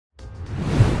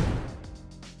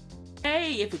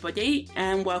Hey everybody,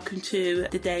 and welcome to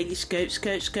the Daily Scopes for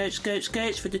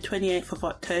the 28th of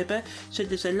October. So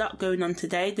there's a lot going on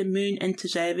today. The moon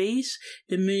enters Aries,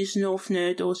 the moon's north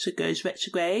node also goes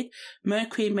retrograde,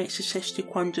 Mercury makes a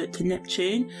Sesquiquadrate to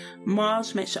Neptune,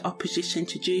 Mars makes an opposition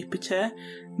to Jupiter,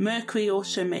 Mercury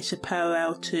also makes a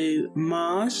parallel to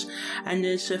Mars, and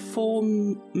there's a full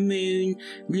moon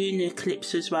lunar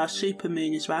eclipse as well,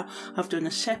 supermoon as well. I've done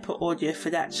a separate audio for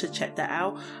that, so check that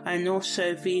out. And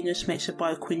also Venus makes a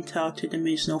biquintile to the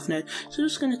moon's north node. So I'm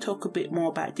just going to talk a bit more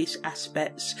about these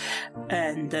aspects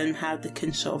and how they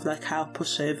can sort of like help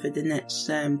us over the next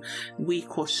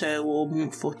week or so or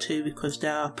month or two, because they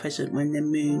are present when the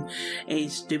moon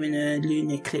is doing a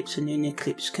lunar eclipse. A lunar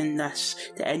eclipse can last,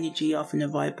 the energy of and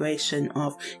the vibration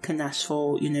of can last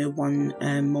for 1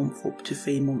 month up to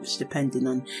 3 months, depending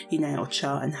on your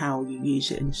chart and how you use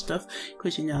it and stuff,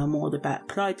 because I'm all about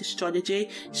applied astrology.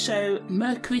 So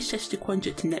Mercury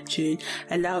Sesquiquadrate to Neptune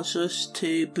allows us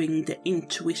to bring the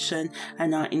intuition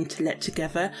and our intellect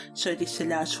together. So this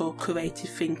allows for creative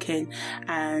thinking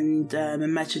and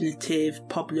imaginative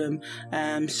problem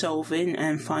solving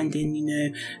and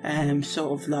finding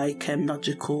sort of like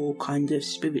logical kind of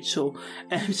spiritual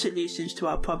solutions to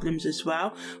our problems as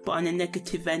well. But on a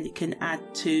negative end, it can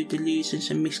add to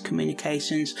delusions and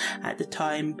miscommunications at the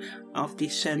time of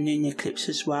this lunar eclipse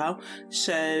as well.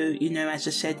 So as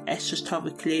I said,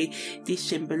 astrologically, this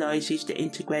symbolises the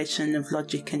integration of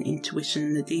logic and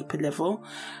intuition on a deeper level.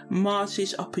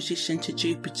 Mars's opposition to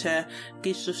Jupiter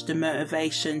gives us the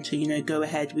motivation to go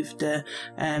ahead with the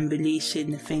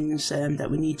releasing the things that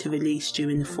we need to release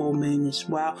during the full moon as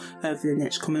well, over the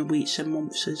next coming weeks and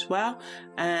months as well.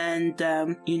 And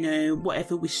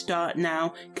whatever we start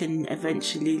now can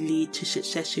eventually lead to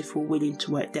success if we're willing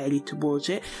to work daily towards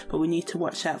it, but we need to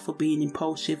watch out for being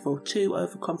impulsive or too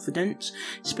overconfident.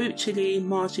 Spiritually,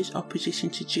 Mars's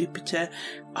opposition to Jupiter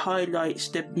highlights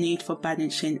the need for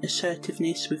balancing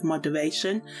assertiveness with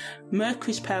moderation.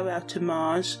 Mercury's parallel to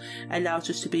Mars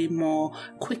allows us to be more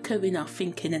quicker in our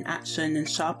thinking and action and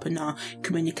sharpen our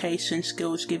communication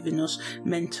skills, giving us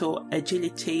mental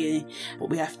agility, but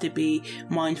we have to be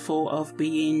mindful of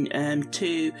being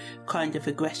too kind of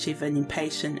aggressive and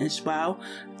impatient as well.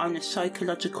 On a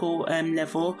psychological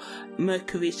level,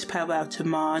 Mercury's parallel to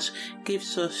Mars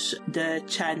gives us the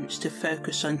chance to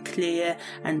focus on clear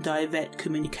and direct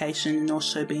communication, and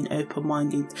also being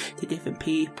open-minded to different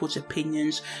people's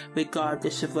opinions,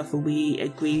 regardless of whether we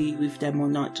agree with them or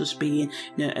not. Just being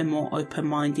a more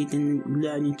open-minded and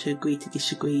learning to agree to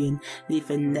disagree and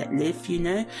live and let live.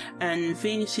 And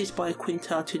Venus's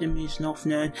biquintile to the moon's north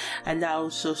node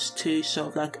allows us to sort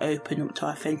of like open up to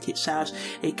our authentic selves.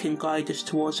 It can guide us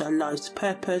towards our life's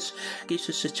purpose, gives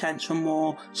us a chance for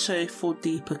more soulful,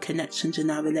 deeper connections in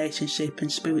our relationship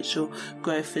and spiritual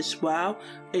growth as well.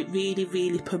 It really,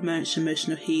 really promotes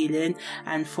emotional healing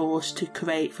and for us to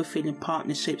create fulfilling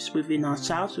partnerships within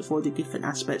ourselves, with all the different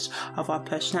aspects of our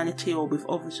personality or with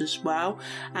others as well.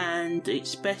 And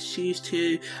it's best used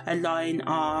to align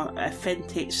our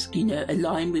authentics,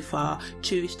 align with our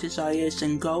truest desires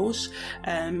and goals.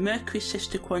 Mercury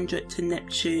Sesquiquadrate to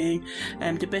Neptune,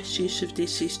 the best use of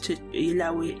this is to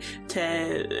allow it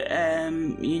to,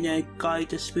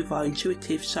 guide us with our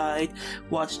intuitive side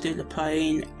while still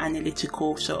applying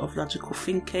analytical sort of logical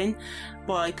thinking.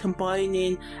 By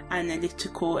combining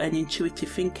analytical and intuitive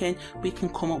thinking, we can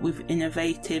come up with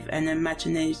innovative and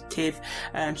imaginative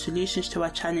solutions to our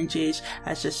challenges,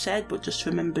 as I said, but just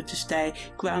remember to stay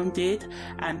grounded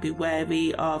and be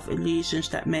wary of illusions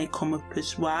that may come up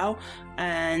as well,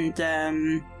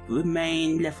 and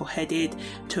remain level-headed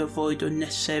to avoid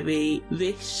unnecessary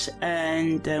risks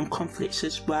and conflicts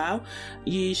as well,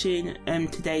 using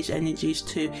today's energies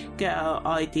to get our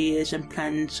ideas and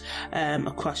plans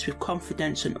across with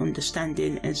confidence and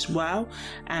understanding as well.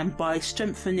 And by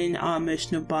strengthening our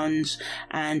emotional bonds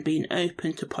and being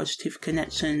open to positive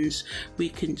connections, we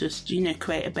can just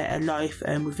create a better life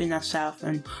within ourselves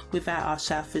and without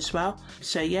ourselves as well.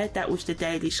 So that was the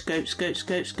Daily Scopes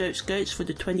for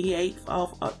the 28th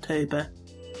of October.